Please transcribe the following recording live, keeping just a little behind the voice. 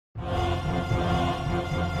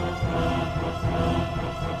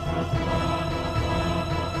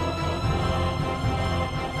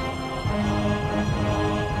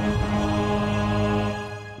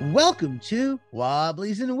Welcome to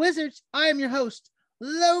Wobblies and Wizards. I am your host,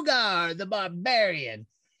 Logar the Barbarian,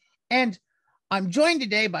 and I'm joined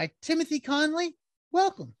today by Timothy Conley.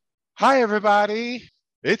 Welcome. Hi, everybody.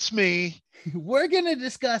 It's me. We're going to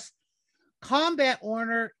discuss Combat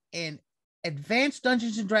Order in Advanced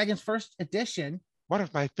Dungeons & Dragons First Edition. One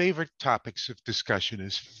of my favorite topics of discussion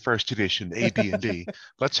is First Edition AD&D.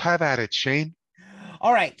 Let's have at it, Shane.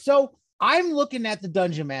 All right, so I'm looking at the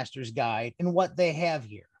Dungeon Master's Guide and what they have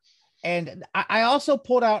here. And I also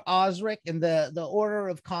pulled out Osric and the Order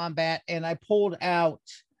of Combat, and I pulled out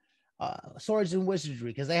Swords and Wizardry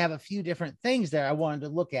because they have a few different things there I wanted to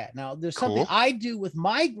look at. Now, there's something I do with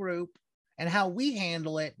my group and how we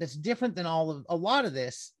handle it that's different than a lot of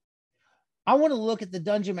this. I want to look at the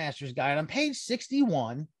Dungeon Master's Guide on page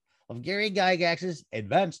 61 of Gary Gygax's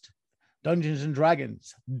Advanced Dungeons and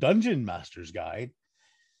Dragons Dungeon Master's Guide.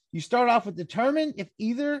 You start off with determine if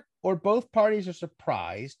either or both parties are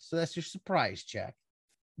surprised. So that's your surprise check.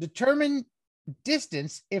 Determine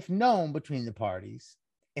distance if known between the parties.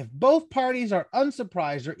 If both parties are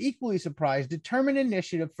unsurprised or equally surprised, determine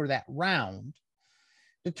initiative for that round.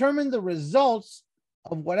 Determine the results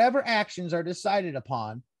of whatever actions are decided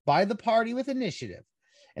upon by the party with initiative.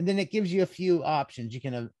 And then it gives you a few options. You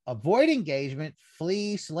can avoid engagement,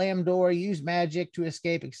 flee, slam door, use magic to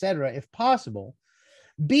escape, etc. if possible.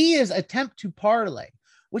 B is attempt to parlay,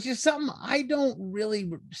 which is something I don't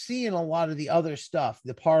really see in a lot of the other stuff,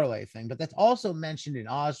 the parlay thing, but that's also mentioned in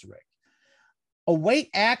Osric. Await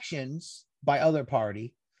actions by other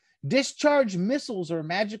party, discharge missiles or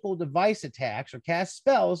magical device attacks or cast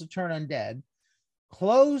spells to turn undead,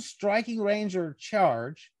 close striking range or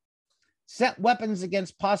charge, set weapons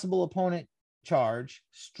against possible opponent charge,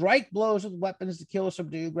 strike blows with weapons to kill,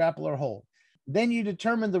 subdue, grapple, or hold. Then you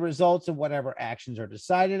determine the results of whatever actions are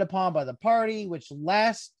decided upon by the party, which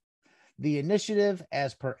lasts the initiative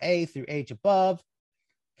as per A through H above.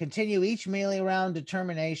 Continue each melee round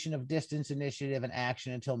determination of distance, initiative, and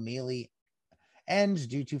action until melee ends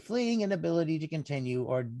due to fleeing, inability to continue,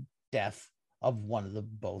 or death of one of the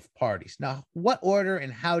both parties. Now, what order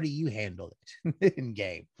and how do you handle it in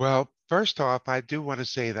game? Well, first off, I do want to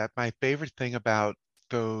say that my favorite thing about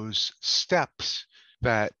those steps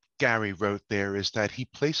that Gary wrote there is that he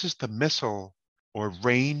places the missile or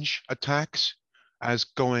range attacks as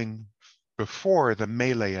going before the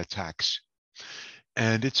melee attacks.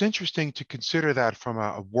 And it's interesting to consider that from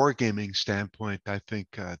a wargaming standpoint. I think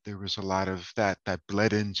there was a lot of that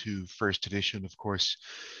bled into First Edition, of course,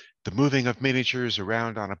 the moving of miniatures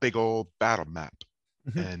around on a big old battle map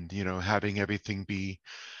and, having everything be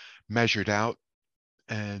measured out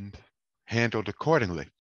and handled accordingly.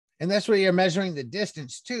 And that's where you're measuring the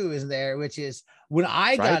distance too, is there, which is when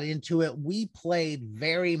I got into it, we played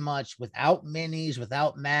very much without minis,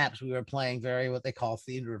 without maps. We were playing very what they call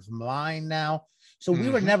theater of mind now. So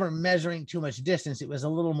we were never measuring too much distance. It was a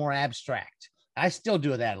little more abstract. I still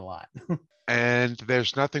do that a lot. And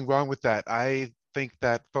there's nothing wrong with that. I think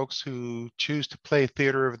that folks who choose to play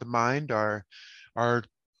theater of the mind are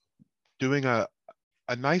doing a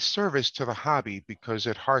nice service to the hobby, because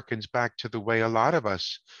it harkens back to the way a lot of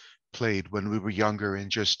us played when we were younger and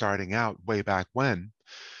just starting out way back when.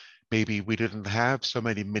 Maybe we didn't have so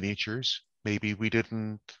many miniatures. Maybe we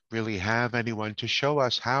didn't really have anyone to show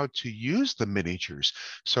us how to use the miniatures.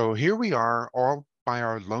 So here we are, all by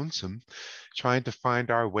our lonesome, trying to find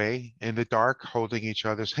our way in the dark, holding each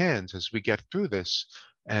other's hands as we get through this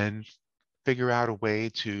and figure out a way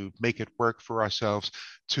to make it work for ourselves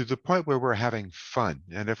to the point where we're having fun.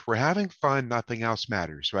 And if we're having fun, nothing else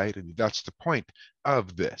matters, right? And that's the point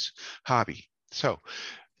of this hobby. So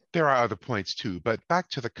there are other points too, but back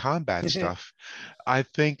to the combat stuff. I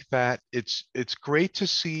think that it's great to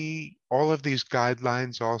see all of these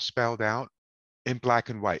guidelines all spelled out in black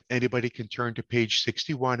and white. Anybody can turn to page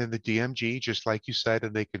 61 in the DMG, just like you said,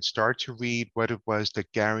 and they can start to read what it was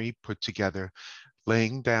that Gary put together,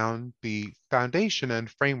 laying down the foundation and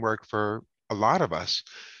framework for a lot of us.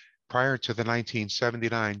 Prior to the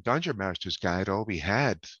 1979 Dungeon Master's Guide, all we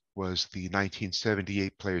had was the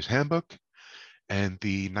 1978 Player's Handbook and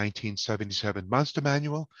the 1977 Monster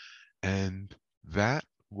Manual, and that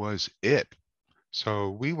was it.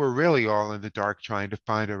 So we were really all in the dark trying to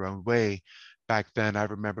find our own way. Back then, I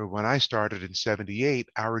remember when I started in 78,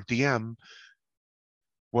 our DM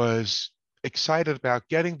was excited about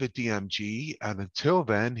getting the DMG, and until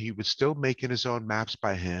then, he was still making his own maps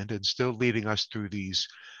by hand and still leading us through these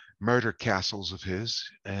murder castles of his.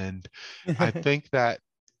 And I think that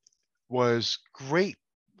was great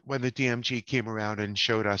when the DMG came around and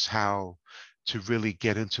showed us how to really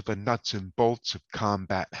get into the nuts and bolts of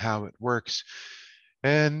combat, how it works,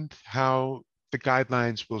 and how the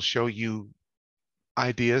guidelines will show you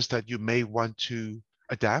ideas that you may want to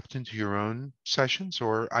adapt into your own sessions,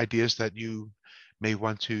 or ideas that you may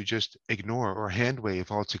want to just ignore or hand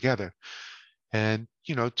wave altogether. And,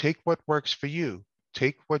 take what works for you.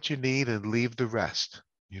 Take what you need and leave the rest.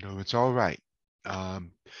 It's all right.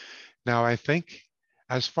 Um, Now, I think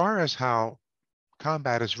as far as how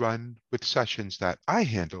combat is run with sessions that I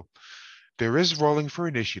handle, there is rolling for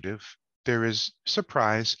initiative. There is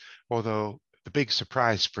surprise, although the big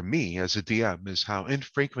surprise for me as a DM is how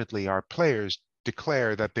infrequently our players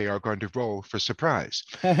declare that they are going to roll for surprise.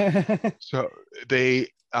 So they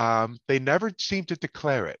never seem to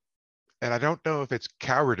declare it. And I don't know if it's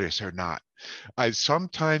cowardice or not. I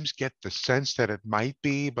sometimes get the sense that it might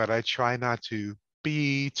be, but I try not to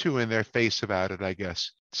be too in their face about it, I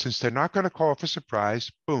guess. Since they're not going to call for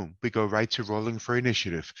surprise, boom, we go right to rolling for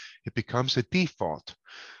initiative. It becomes a default.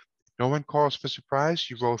 No one calls for surprise,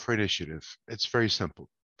 you roll for initiative. It's very simple.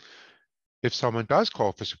 If someone does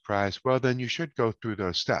call for surprise, well, then you should go through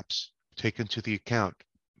those steps. Take into the account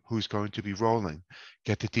who's going to be rolling,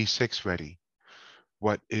 get the D6 ready.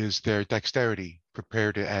 What is their dexterity?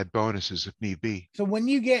 Prepare to add bonuses if need be. So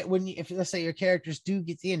if let's say your characters do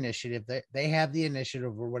get the initiative, they have the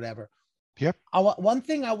initiative or whatever. Yep. One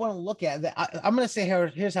thing I want to look at that I'm going to say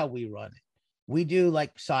here's how we run it. We do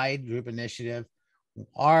like side group initiative,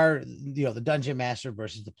 the dungeon master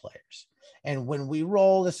versus the players. And when we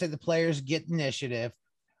roll, let's say the players get initiative,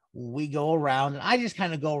 we go around, and I just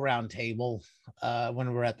kind of go around table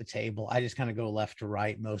when we're at the table. I just kind of go left to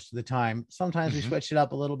right most of the time. Sometimes we switch it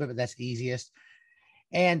up a little bit, but that's easiest.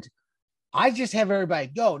 And I just have everybody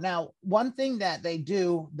go. Now, one thing that they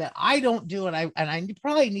do that I don't do, and I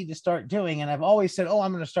probably need to start doing, and I've always said,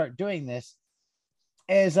 I'm going to start doing this,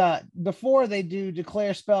 is before they do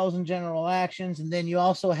declare spells and general actions, and then you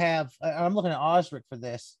also have, I'm looking at Osric for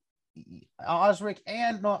this. Osric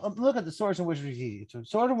look at the Swords and Wizardry. So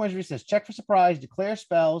Swords and Wizardry says check for surprise, declare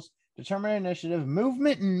spells, determine initiative,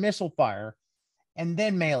 movement, and missile fire, and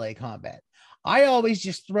then melee combat. I always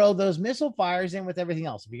just throw those missile fires in with everything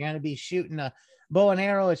else. If you're going to be shooting a bow and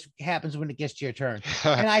arrow, it happens when it gets to your turn.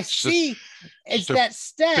 And I see it's that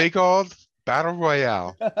step. Big old battle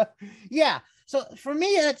royale. Yeah. So for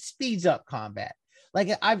me, that speeds up combat.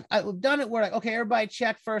 Like I've done it where like, okay, everybody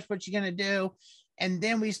check first what you're going to do. And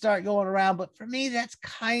then we start going around. But for me, that's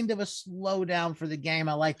kind of a slowdown for the game.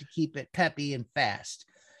 I like to keep it peppy and fast.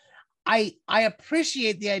 I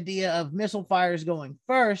appreciate the idea of missile fires going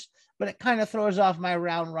first, but it kind of throws off my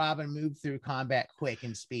round robin move through combat quick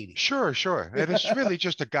and speedy. Sure. And it's really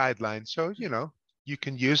just a guideline. So, you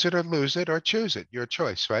can use it or lose it or choose it. Your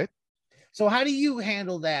choice, right? So how do you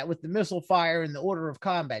handle that with the missile fire and the order of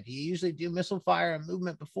combat? Do you usually do missile fire and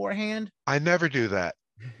movement beforehand? I never do that.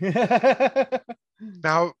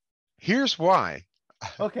 Now, here's why.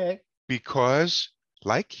 Okay. Because,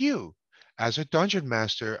 like you, as a dungeon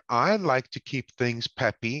master, I like to keep things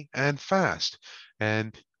peppy and fast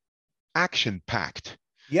and action-packed.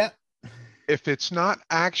 Yep. If it's not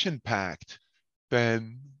action-packed,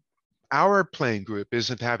 then our playing group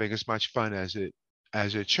isn't having as much fun as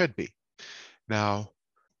it should be. Now,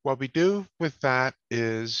 what we do with that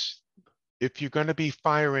is if you're going to be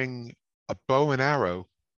firing a bow and arrow,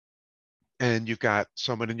 and you've got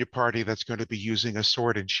someone in your party that's going to be using a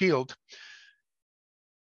sword and shield,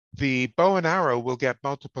 the bow and arrow will get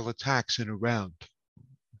multiple attacks in a round,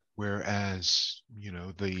 whereas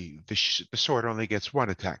the sword only gets one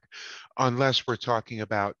attack, unless we're talking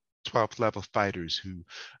about 12th level fighters who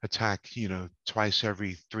attack twice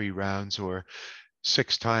every 3 rounds, or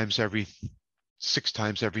 6 times every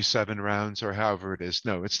 7 rounds, or however it is.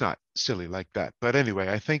 No, it's not silly like that. But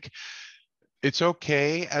anyway, I think it's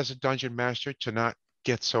okay as a dungeon master to not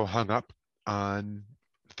get so hung up on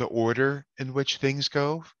the order in which things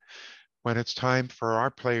go. When it's time for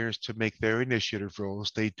our players to make their initiative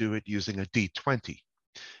rolls, they do it using a D20,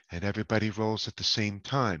 and everybody rolls at the same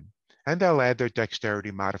time. And they'll add their dexterity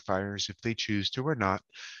modifiers if they choose to or not.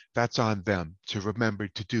 That's on them to remember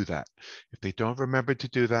to do that. If they don't remember to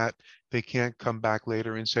do that, they can't come back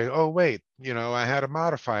later and say, oh, wait, I had a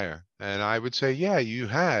modifier. And I would say, yeah, you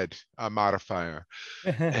had a modifier.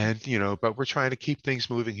 And, but we're trying to keep things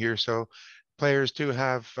moving here. So players do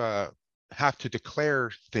have to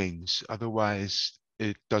declare things. Otherwise,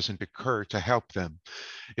 it doesn't occur to help them.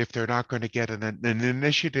 If they're not going to get an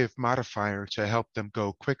initiative modifier to help them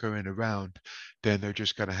go quicker in a round, then they're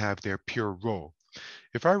just going to have their pure roll.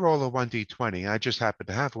 If I roll a 1d20, I just happen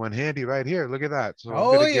to have one handy right here. Look at that. So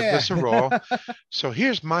I'm going to give this a roll. So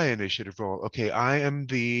here's my initiative roll. Okay, I am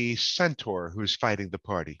the centaur who's fighting the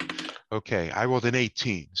party. Okay, I rolled an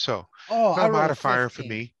 18. So no modifier for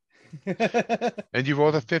me. And you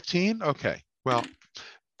rolled a 15? Okay. Well,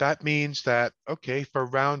 that means that, okay, for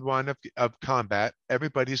round one of combat,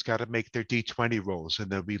 everybody's got to make their D20 rolls. And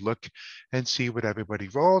then we look and see what everybody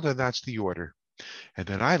rolled, and that's the order. And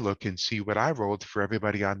then I look and see what I rolled for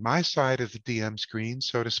everybody on my side of the DM screen,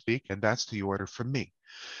 so to speak, and that's the order for me.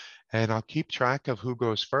 And I'll keep track of who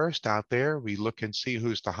goes first out there. We look and see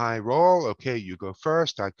who's the high roll. Okay, you go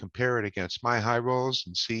first. I compare it against my high rolls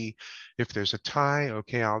and see if there's a tie.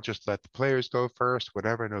 Okay, I'll just let the players go first,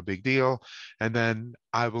 whatever, no big deal. And then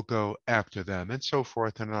I will go after them, and so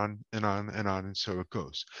forth, and on and on and on, and so it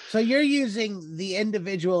goes. So you're using the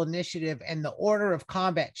individual initiative, and the order of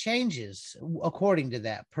combat changes according to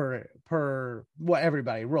that per what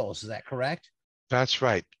everybody rolls. Is that correct? That's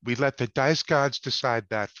right. We let the dice gods decide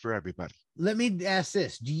that for everybody. Let me ask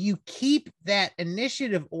this. Do you keep that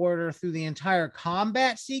initiative order through the entire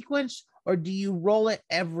combat sequence, or do you roll it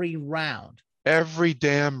every round? Every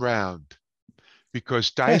damn round.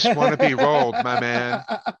 Because dice want to be rolled, my man.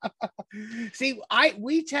 See,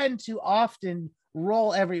 we tend to often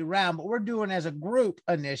roll every round, but we're doing as a group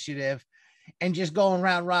initiative and just going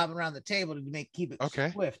round robin around the table to keep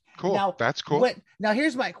it swift. Cool. Now, that's cool. Now,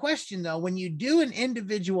 here's my question though: when you do an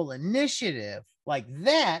individual initiative like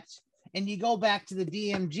that, and you go back to the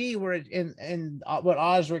DMG where it in what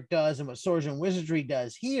Osric does and what Swords and Wizardry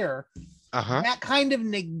does here, that kind of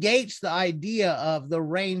negates the idea of the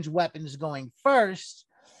ranged weapons going first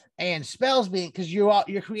and spells being, because you're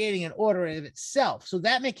creating an order of itself. So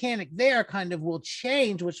that mechanic there kind of will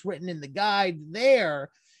change what's written in the guide there.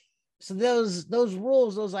 So those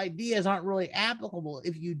rules, those ideas aren't really applicable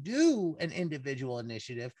if you do an individual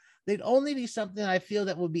initiative. They'd only be something I feel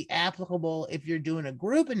that would be applicable if you're doing a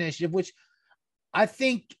group initiative, which I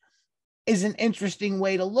think is an interesting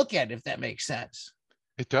way to look at it, if that makes sense.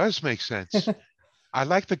 It does make sense. I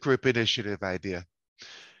like the group initiative idea.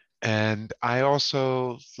 And I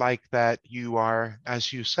also like that you are,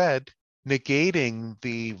 as you said, negating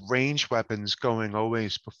the range weapons going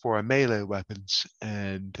always before melee weapons.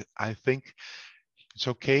 And I think it's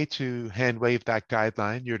okay to hand wave that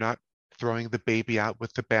guideline. You're not throwing the baby out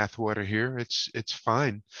with the bathwater here. It's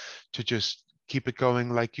fine to just keep it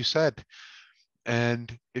going like you said.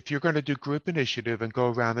 And if you're going to do group initiative and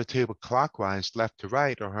go around the table clockwise, left to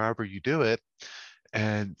right, or however you do it,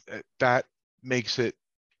 and that makes it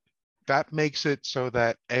so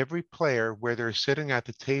that every player, where they're sitting at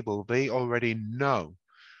the table, they already know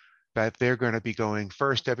that they're going to be going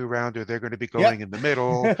first every round, or they're going to be going in the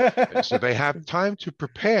middle. So they have time to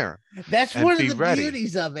prepare. That's one of the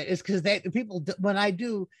beauties of it, is because people, when I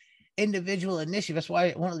do individual initiative, that's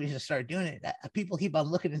why one of the reasons I started doing it, people keep on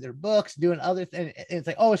looking at their books, doing other things. It's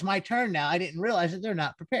like, oh, it's my turn now. I didn't realize that they're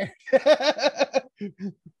not prepared.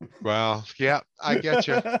 Well, yeah, I get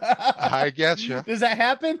you. I get you. Does that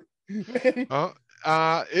happen? Oh,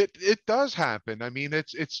 it does happen. I mean,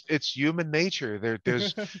 it's human nature.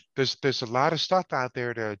 There's a lot of stuff out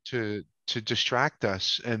there to distract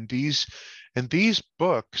us, and these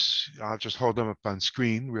books, I'll just hold them up on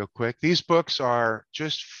screen real quick. These books are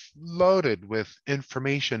just loaded with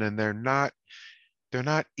information, and they're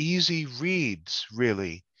not easy reads,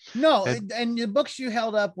 really. No, and the books you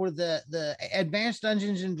held up were the Advanced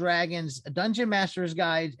Dungeons and Dragons, Dungeon Master's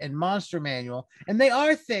Guide, and Monster Manual, and they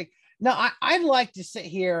are thick. Now, I'd like to sit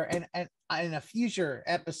here and in a future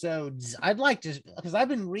episodes, I'd like to, because I've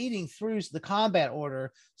been reading through the combat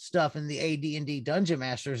order stuff in the AD&D Dungeon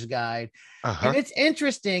Master's Guide, and it's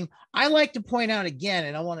interesting. I like to point out again,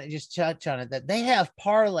 and I want to just touch on it, that they have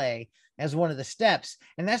parlay as one of the steps,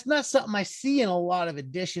 and that's not something I see in a lot of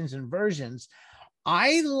editions and versions.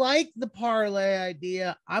 I like the parlay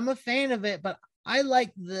idea. I'm a fan of it, but I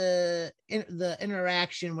like the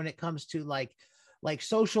interaction when it comes to like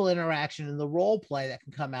social interaction and the role play that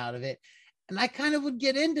can come out of it. And I kind of would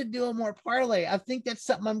get into doing more parlay. I think that's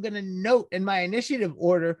something I'm going to note in my initiative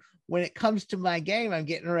order when it comes to my game I'm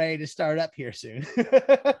getting ready to start up here soon.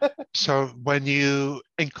 So when you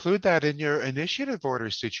include that in your initiative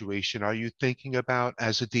order situation, are you thinking about,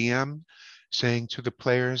 as a DM, saying to the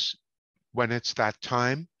players when it's that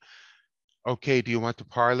time, okay, do you want to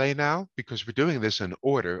parlay now? Because we're doing this in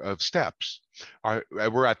order of steps.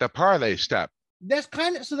 We're at the parlay step. That's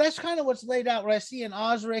kind of what's laid out, what I see in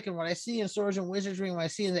Osric and what I see in Swords and Wizardry and what I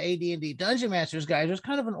see in the AD&D Dungeon Masters guys. There's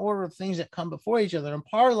kind of an order of things that come before each other, and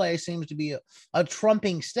parlay seems to be a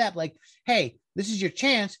trumping step. Like, hey, this is your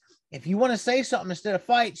chance. If you want to say something instead of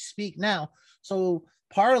fight, speak now. So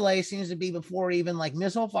parlay seems to be before even like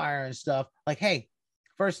missile fire and stuff. Like, hey,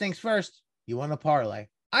 first things first, you want to parlay.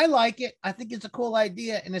 I like it. I think it's a cool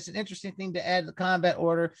idea, and it's an interesting thing to add to the combat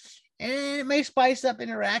order. And it may spice up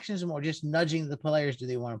interactions more, just nudging the players. Do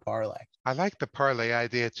they want to parlay? I like the parlay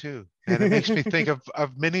idea too. And it makes me think of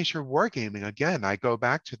miniature wargaming again. I go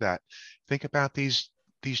back to that. Think about these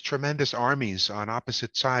tremendous armies on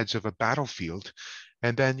opposite sides of a battlefield.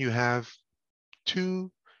 And then you have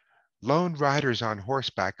two lone riders on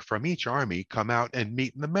horseback from each army come out and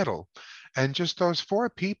meet in the middle. And just those four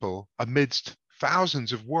people amidst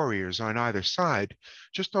thousands of warriors on either side,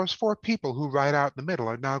 just those four people who ride out in the middle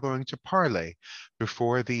are now going to parlay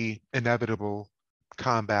before the inevitable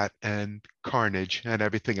combat and carnage and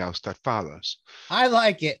everything else that follows. I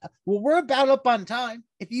like it. Well, we're about up on time.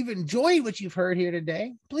 If you've enjoyed what you've heard here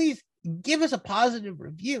today, please give us a positive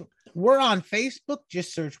review. We're on Facebook.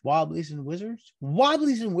 Just search Wobblies and Wizards.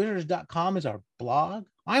 Wobbliesandwizards.com is our blog.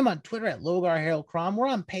 I'm on Twitter at Logar Harold Crom. We're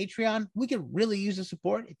on Patreon. We could really use the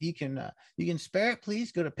support. If you can spare it,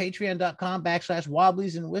 please go to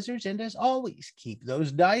patreon.com/Wobblies and Wizards. And as always, keep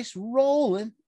those dice rolling.